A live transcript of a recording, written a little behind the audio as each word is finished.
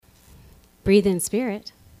Breathe in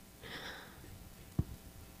spirit.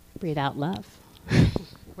 Breathe out love.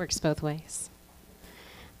 Works both ways.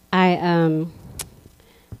 I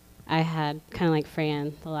had, kind of like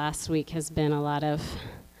Fran, the last week has been a lot of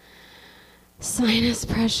sinus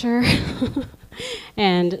pressure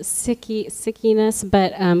and sickiness,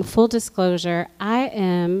 but full disclosure, I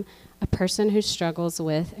am a person who struggles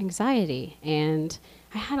with anxiety, and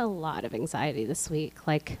I had a lot of anxiety this week,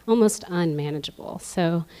 like almost unmanageable.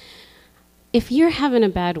 So if you're having a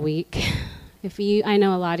bad week, I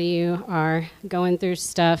know a lot of you are going through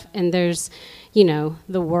stuff, and there's,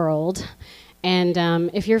 the world, and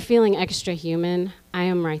if you're feeling extra human, I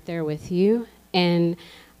am right there with you. And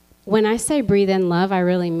when I say breathe in love, I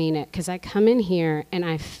really mean it, because I come in here and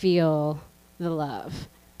I feel the love,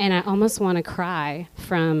 and I almost want to cry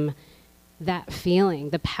from that feeling,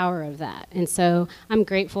 the power of that. And so I'm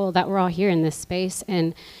grateful that we're all here in this space,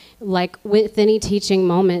 and like with any teaching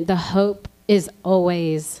moment, the hope is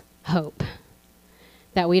always hope,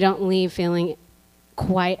 that we don't leave feeling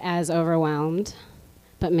quite as overwhelmed,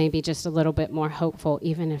 but maybe just a little bit more hopeful,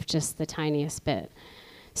 even if just the tiniest bit.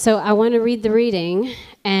 So I want to read the reading,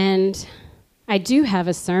 and I do have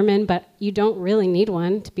a sermon, but you don't really need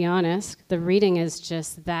one, to be honest. The reading is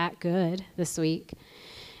just that good this week.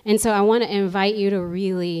 And so I want to invite you to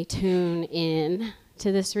really tune in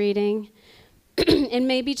to this reading and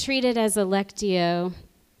maybe treat it as a lectio,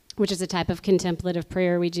 which is a type of contemplative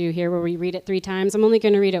prayer we do here where we read it 3 times. I'm only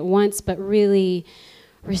going to read it once, but really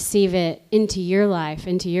receive it into your life,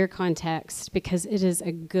 into your context, because it is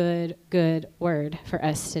a good, good word for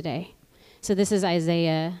us today. So this is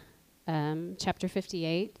Isaiah chapter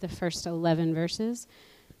 58, the first 11 verses.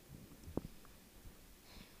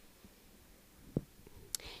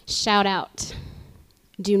 Shout out.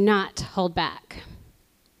 Do not hold back.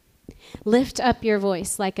 Lift up your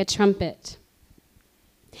voice like a trumpet.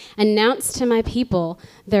 Announce to my people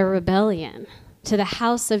their rebellion, to the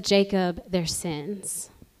house of Jacob their sins.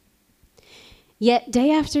 Yet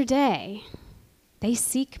day after day, they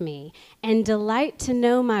seek me and delight to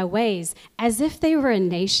know my ways, as if they were a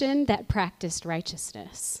nation that practiced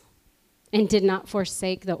righteousness and did not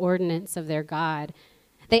forsake the ordinance of their God.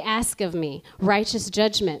 They ask of me righteous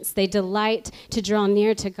judgments. They delight to draw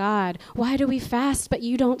near to God. Why do we fast, but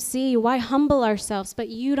you don't see? Why humble ourselves, but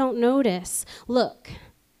you don't notice? Look,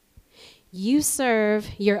 you serve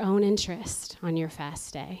your own interest on your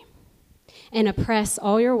fast day and oppress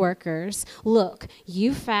all your workers. Look,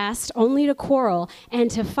 you fast only to quarrel and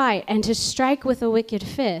to fight and to strike with a wicked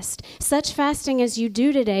fist. Such fasting as you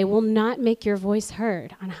do today will not make your voice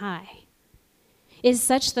heard on high. Is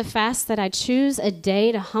such the fast that I choose a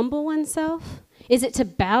day to humble oneself? Is it to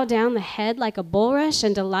bow down the head like a bulrush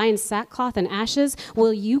and to lie in sackcloth and ashes?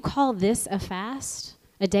 Will you call this a fast,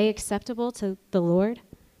 a day acceptable to the Lord?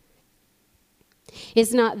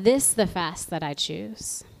 Is not this the fast that I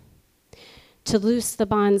choose? To loose the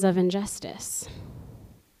bonds of injustice,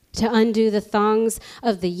 to undo the thongs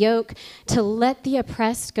of the yoke, to let the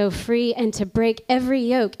oppressed go free, and to break every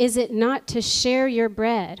yoke? Is it not to share your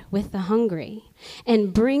bread with the hungry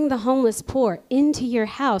and bring the homeless poor into your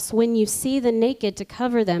house when you see the naked, to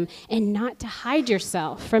cover them and not to hide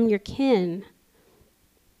yourself from your kin?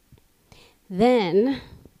 Then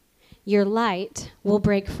your light will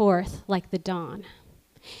break forth like the dawn,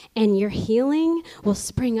 and your healing will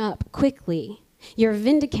spring up quickly. Your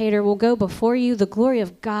vindicator will go before you. The glory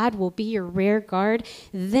of God will be your rear guard.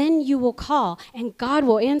 Then you will call, and God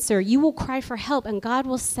will answer. You will cry for help, and God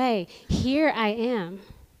will say, here I am.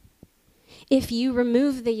 If you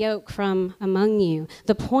remove the yoke from among you,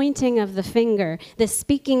 the pointing of the finger, the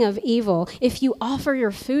speaking of evil, if you offer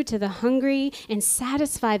your food to the hungry and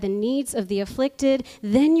satisfy the needs of the afflicted,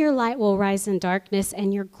 then your light will rise in darkness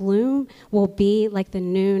and your gloom will be like the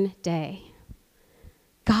noonday.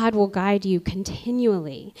 God will guide you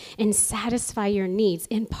continually and satisfy your needs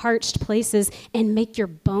in parched places and make your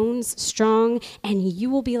bones strong, and you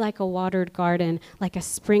will be like a watered garden, like a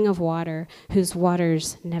spring of water whose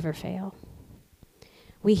waters never fail.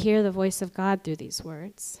 We hear the voice of God through these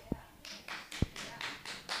words.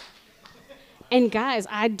 And guys,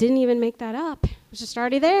 I didn't even make that up. It was just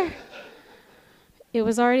already there. It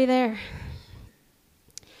was already there.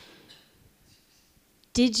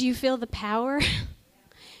 Did you feel the power?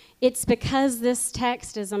 It's because this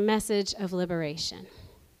text is a message of liberation.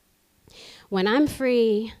 When I'm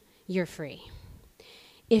free, you're free.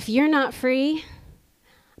 If you're not free,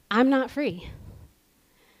 I'm not free.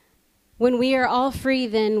 When we are all free,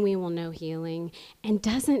 then we will know healing. And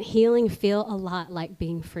doesn't healing feel a lot like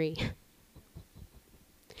being free?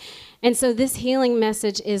 And so this healing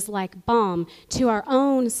message is like balm to our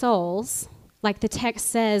own souls Like the text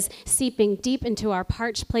says, seeping deep into our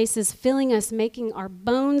parched places, filling us, making our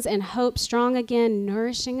bones and hope strong again,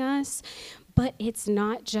 nourishing us. But it's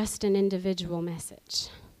not just an individual message.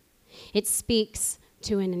 It speaks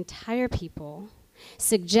to an entire people,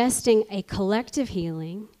 suggesting a collective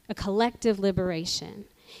healing, a collective liberation.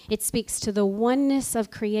 It speaks to the oneness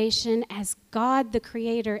of creation as God, the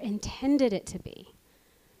Creator, intended it to be.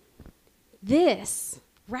 This,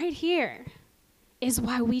 right here, is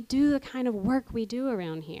why we do the kind of work we do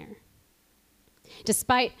around here.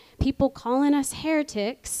 Despite people calling us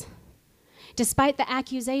heretics, despite the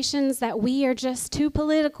accusations that we are just too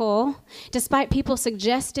political, despite people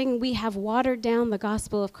suggesting we have watered down the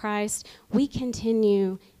gospel of Christ, we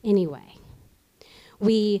continue anyway.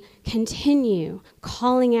 We continue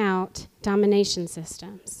calling out domination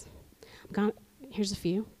systems. Here's a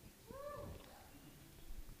few.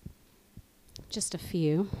 Just a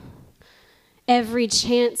few. Every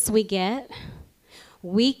chance we get,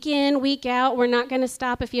 week in, week out, we're not going to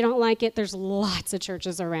stop if you don't like it. There's lots of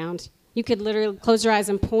churches around. You could literally close your eyes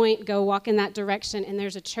and point, go walk in that direction, and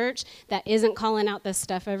there's a church that isn't calling out this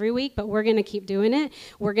stuff every week, but we're going to keep doing it.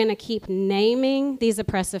 We're going to keep naming these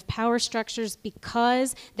oppressive power structures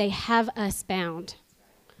because they have us bound.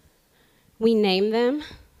 We name them.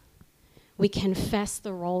 We confess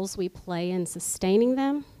the roles we play in sustaining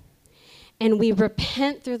them. And we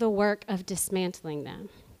repent through the work of dismantling them.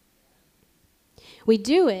 We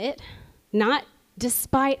do it not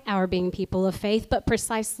despite our being people of faith, but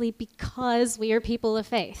precisely because we are people of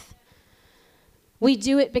faith. We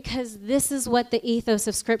do it because this is what the ethos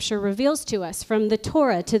of Scripture reveals to us, from the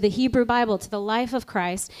Torah to the Hebrew Bible to the life of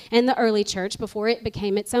Christ and the early church before it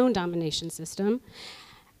became its own domination system.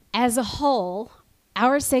 As a whole,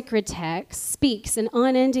 our sacred text speaks an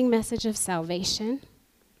unending message of salvation,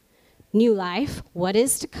 new life, what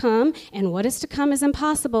is to come, and what is to come is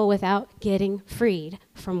impossible without getting freed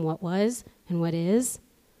from what was and what is.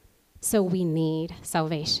 So we need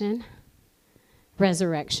salvation,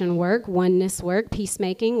 resurrection work, oneness work,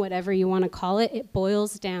 peacemaking, whatever you want to call it. It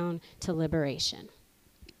boils down to liberation.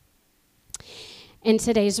 And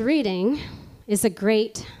today's reading is a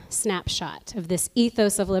great snapshot of this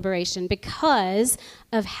ethos of liberation because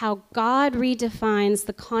of how God redefines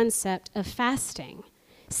the concept of fasting,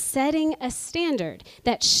 setting a standard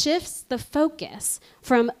that shifts the focus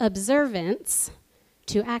from observance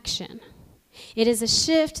to action. It is a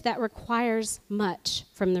shift that requires much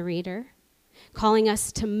from the reader, calling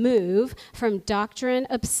us to move from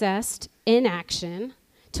doctrine-obsessed inaction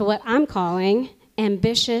to what I'm calling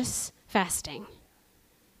ambitious fasting.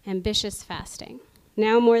 Ambitious fasting.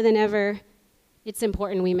 Now more than ever, it's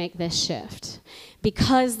important we make this shift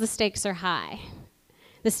because the stakes are high.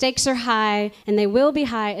 The stakes are high, and they will be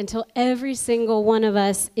high until every single one of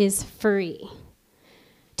us is free.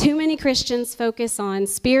 Too many Christians focus on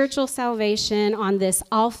spiritual salvation, on this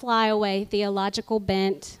I'll fly away theological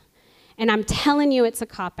bent. And I'm telling you it's a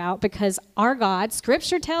cop-out because our God,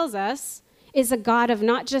 Scripture tells us, is a God of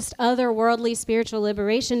not just otherworldly spiritual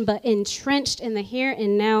liberation, but entrenched in the here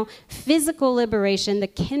and now physical liberation, the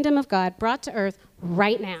kingdom of God brought to earth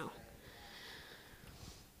right now.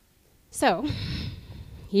 So,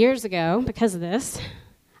 years ago, because of this,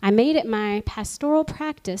 I made it my pastoral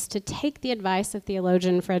practice to take the advice of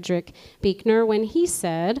theologian Frederick Buechner when he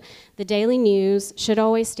said, the daily news should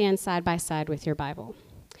always stand side by side with your Bible.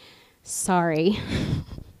 Sorry.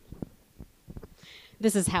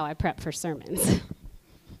 This is how I prep for sermons.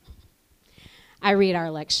 I read our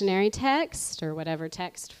lectionary text, or whatever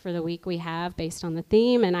text for the week we have based on the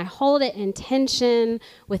theme, and I hold it in tension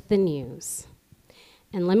with the news.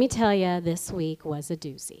 And let me tell you, this week was a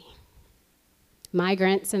doozy.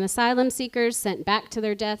 Migrants and asylum seekers sent back to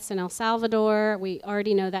their deaths in El Salvador. We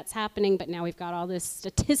already know that's happening, but now we've got all this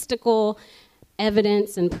statistical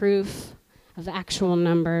evidence and proof of the actual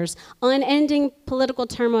numbers. Unending political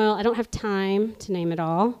turmoil. I don't have time to name it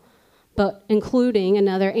all, but including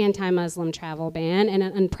another anti-Muslim travel ban and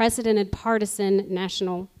an unprecedented partisan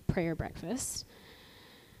national prayer breakfast.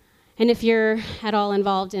 And if you're at all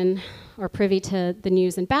involved in or privy to the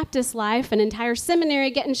news in Baptist life, an entire seminary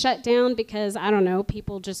getting shut down because, I don't know,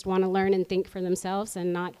 people just want to learn and think for themselves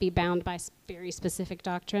and not be bound by very specific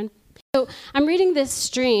doctrine. So I'm reading this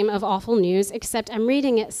stream of awful news, except I'm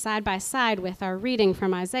reading it side by side with our reading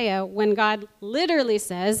from Isaiah when God literally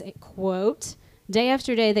says, quote, "Day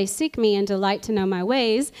after day they seek me and delight to know my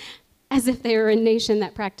ways," as if they were a nation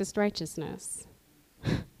that practiced righteousness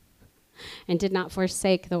and did not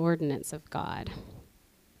forsake the ordinance of God.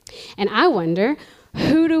 And I wonder,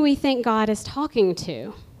 who do we think God is talking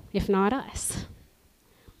to, if not us?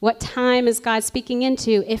 What time is God speaking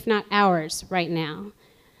into, if not ours, right now?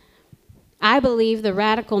 I believe the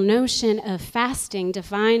radical notion of fasting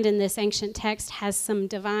defined in this ancient text has some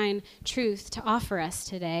divine truth to offer us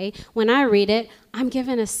today. When I read it, I'm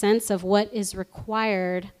given a sense of what is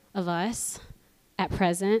required of us at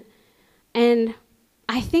present, and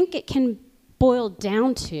I think it can boil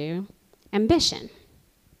down to ambition.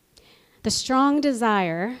 The strong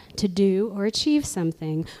desire to do or achieve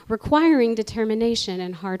something, requiring determination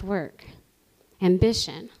and hard work.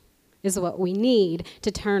 Ambition is what we need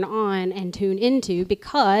to turn on and tune into,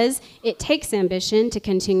 because it takes ambition to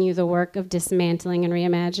continue the work of dismantling and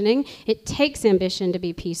reimagining. It takes ambition to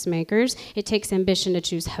be peacemakers. It takes ambition to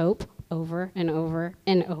choose hope over and over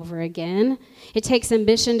and over again. It takes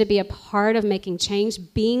ambition to be a part of making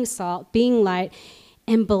change, being salt, being light,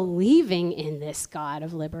 and believing in this God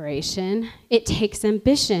of liberation. It takes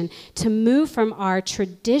ambition to move from our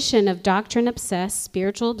tradition of doctrine-obsessed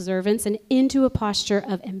spiritual observance and into a posture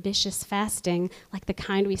of ambitious fasting, like the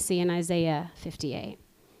kind we see in Isaiah 58.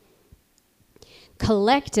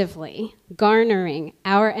 Collectively, garnering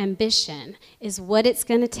our ambition is what it's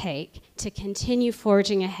going to take to continue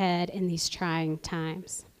forging ahead in these trying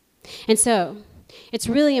times. And so, it's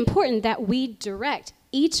really important that we direct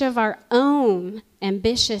each of our own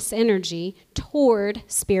ambitious energy toward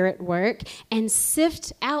spirit work and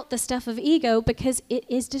sift out the stuff of ego, because it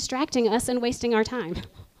is distracting us and wasting our time.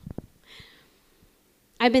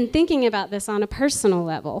 I've been thinking about this on a personal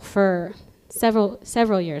level for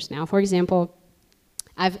several years now. For example,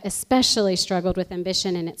 I've especially struggled with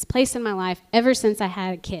ambition and its place in my life ever since I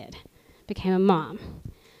had a kid, became a mom.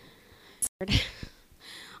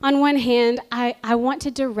 On one hand, I want to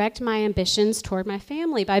direct my ambitions toward my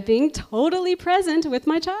family by being totally present with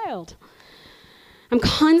my child. I'm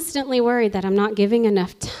constantly worried that I'm not giving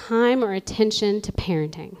enough time or attention to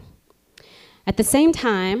parenting. At the same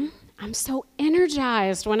time, I'm so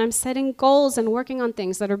energized when I'm setting goals and working on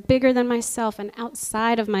things that are bigger than myself and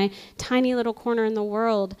outside of my tiny little corner in the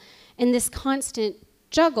world. And this constant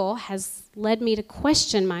juggle has led me to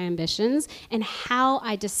question my ambitions and how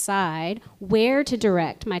I decide where to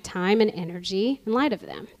direct my time and energy in light of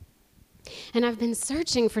them. And I've been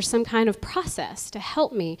searching for some kind of process to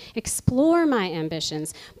help me explore my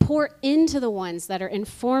ambitions, pour into the ones that are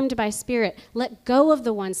informed by spirit, let go of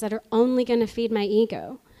the ones that are only going to feed my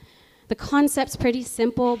ego. The concept's pretty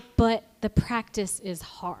simple, but the practice is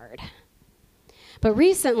hard. But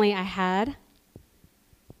recently I had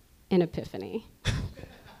an epiphany.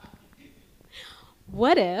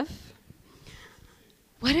 What if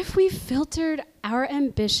we filtered our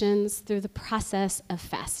ambitions through the process of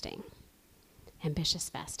fasting, ambitious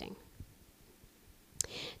fasting?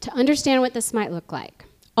 To understand what this might look like,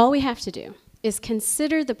 all we have to do is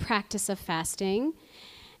consider the practice of fasting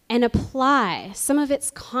and apply some of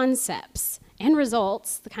its concepts and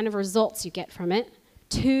results, the kind of results you get from it,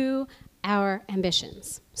 to our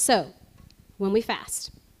ambitions. So, when we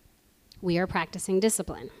fast, we are practicing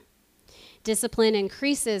discipline. Discipline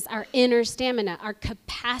increases our inner stamina, our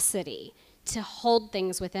capacity to hold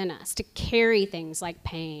things within us, to carry things like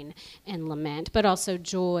pain and lament, but also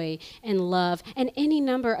joy and love and any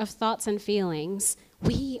number of thoughts and feelings.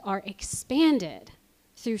 We are expanded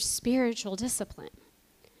through spiritual discipline.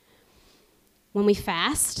 When we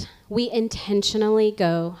fast, we intentionally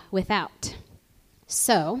go without.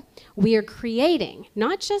 So we are creating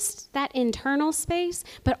not just that internal space,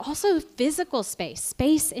 but also physical space,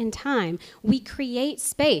 space in time. We create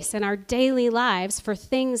space in our daily lives for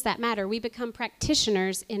things that matter. We become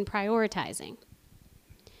practitioners in prioritizing.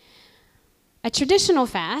 A traditional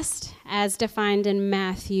fast, as defined in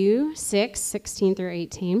Matthew 6:16 through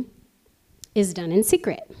 18, is done in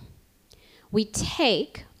secret. We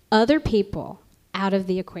take other people out of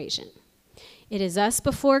the equation. It is us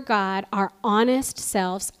before God, our honest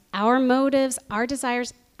selves, our motives, our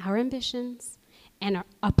desires, our ambitions, and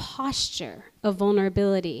a posture of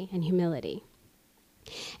vulnerability and humility.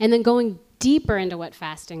 And then going deeper into what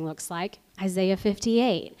fasting looks like, Isaiah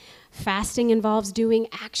 58. Fasting involves doing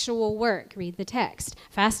actual work. Read the text.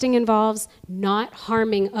 Fasting involves not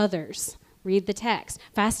harming others. Read the text.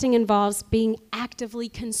 Fasting involves being actively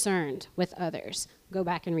concerned with others. Go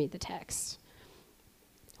back and read the text.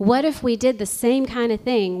 What if we did the same kind of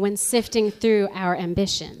thing when sifting through our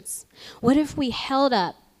ambitions? What if we held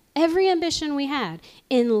up every ambition we had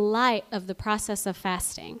in light of the process of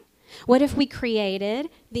fasting? What if we created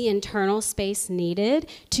the internal space needed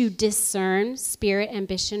to discern spirit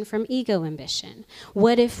ambition from ego ambition?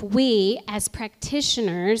 What if we, as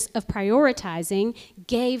practitioners of prioritizing,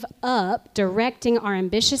 gave up directing our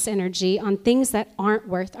ambitious energy on things that aren't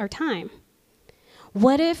worth our time?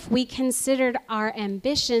 What if we considered our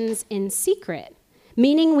ambitions in secret,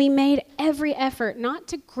 meaning we made every effort not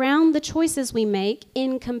to ground the choices we make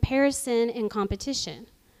in comparison and competition.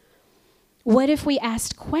 What if we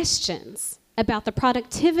asked questions about the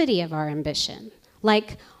productivity of our ambition?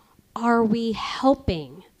 Like, are we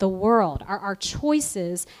helping the world? Are our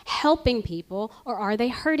choices helping people, or are they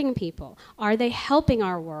hurting people? Are they helping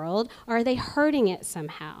our world, or are they hurting it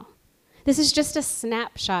somehow? This is just a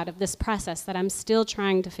snapshot of this process that I'm still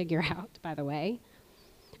trying to figure out, by the way.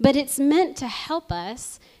 But it's meant to help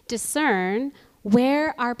us discern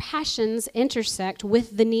where our passions intersect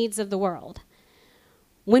with the needs of the world.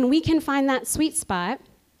 When we can find that sweet spot,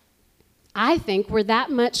 I think we're that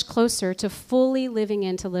much closer to fully living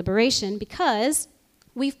into liberation because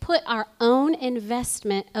we've put our own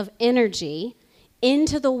investment of energy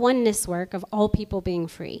into the oneness work of all people being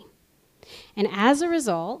free. And as a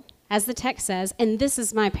result, as the text says, and this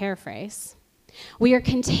is my paraphrase, we are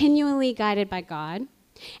continually guided by God,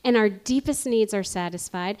 and our deepest needs are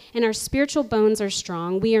satisfied, and our spiritual bones are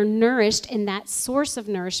strong. We are nourished, and that source of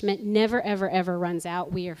nourishment never, ever, ever runs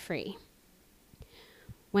out. We are free.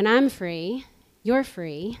 When I'm free, you're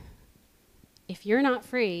free. If you're not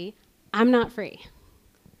free, I'm not free.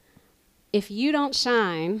 If you don't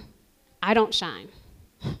shine, I don't shine.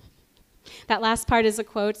 That last part is a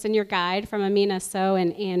quote in your guide from Amina So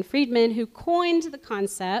and Ann Friedman, who coined the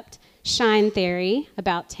concept shine theory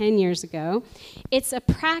about 10 years ago. It's a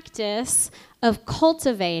practice of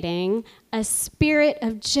cultivating a spirit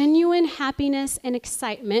of genuine happiness and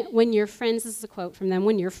excitement when your friends, this is a quote from them,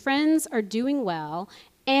 when your friends are doing well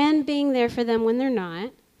and being there for them when they're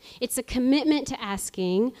not. It's a commitment to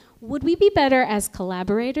asking, would we be better as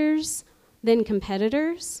collaborators than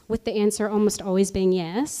competitors? With the answer almost always being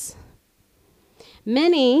yes.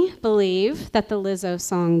 Many believe that the Lizzo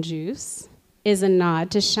song Juice is a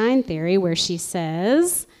nod to shine theory, where she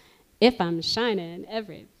says, if I'm shining,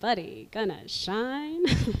 everybody gonna shine.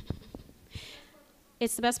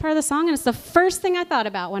 It's the best part of the song, and it's the first thing I thought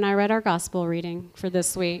about when I read our gospel reading for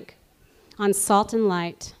this week on salt and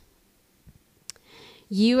light.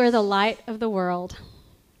 You are the light of the world,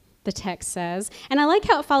 the text says. And I like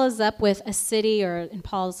how it follows up with a city, or in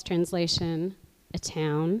Paul's translation, a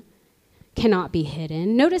town, cannot be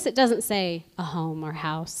hidden. Notice it doesn't say a home or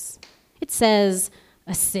house. It says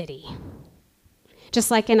a city.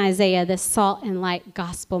 Just like in Isaiah, this salt and light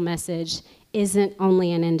gospel message isn't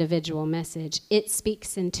only an individual message. It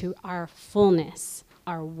speaks into our fullness,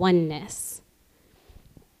 our oneness.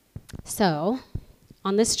 So,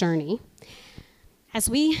 on this journey, as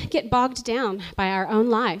we get bogged down by our own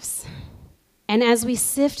lives, and as we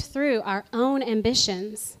sift through our own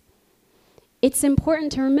ambitions, it's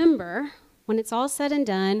important to remember, when it's all said and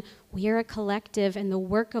done, we are a collective, and the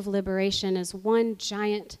work of liberation is one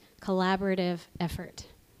giant collaborative effort.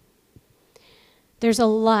 There's a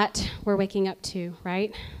lot we're waking up to,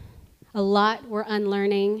 right? A lot we're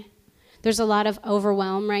unlearning. There's a lot of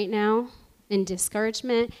overwhelm right now, and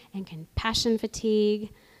discouragement, and compassion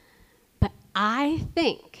fatigue. But I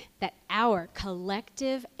think that our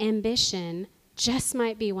collective ambition just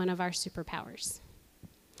might be one of our superpowers.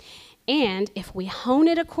 And if we hone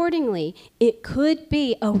it accordingly, it could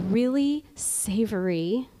be a really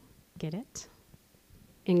savory, get it,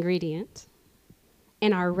 ingredient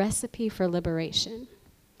in our recipe for liberation.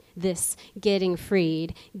 This getting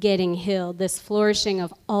freed, getting healed, this flourishing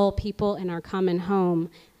of all people in our common home.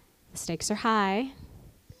 The stakes are high,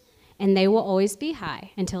 and they will always be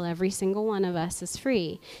high until every single one of us is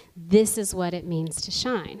free. This is what it means to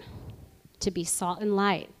shine, to be salt and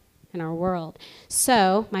light in our world.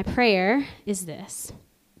 So my prayer is this,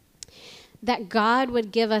 that God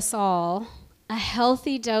would give us all a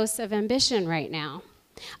healthy dose of ambition right now,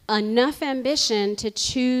 enough ambition to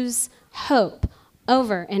choose hope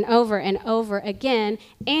over and over and over again,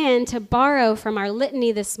 and to borrow from our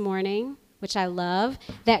litany this morning, which I love,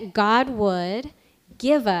 that God would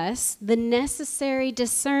give us the necessary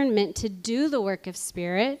discernment to do the work of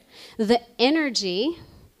Spirit, the energy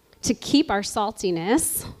to keep our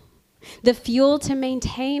saltiness, the fuel to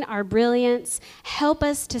maintain our brilliance. Help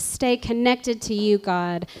us to stay connected to you,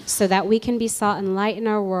 God, so that we can be salt and light in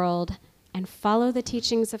our world and follow the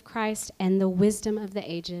teachings of Christ and the wisdom of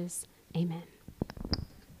the ages. Amen.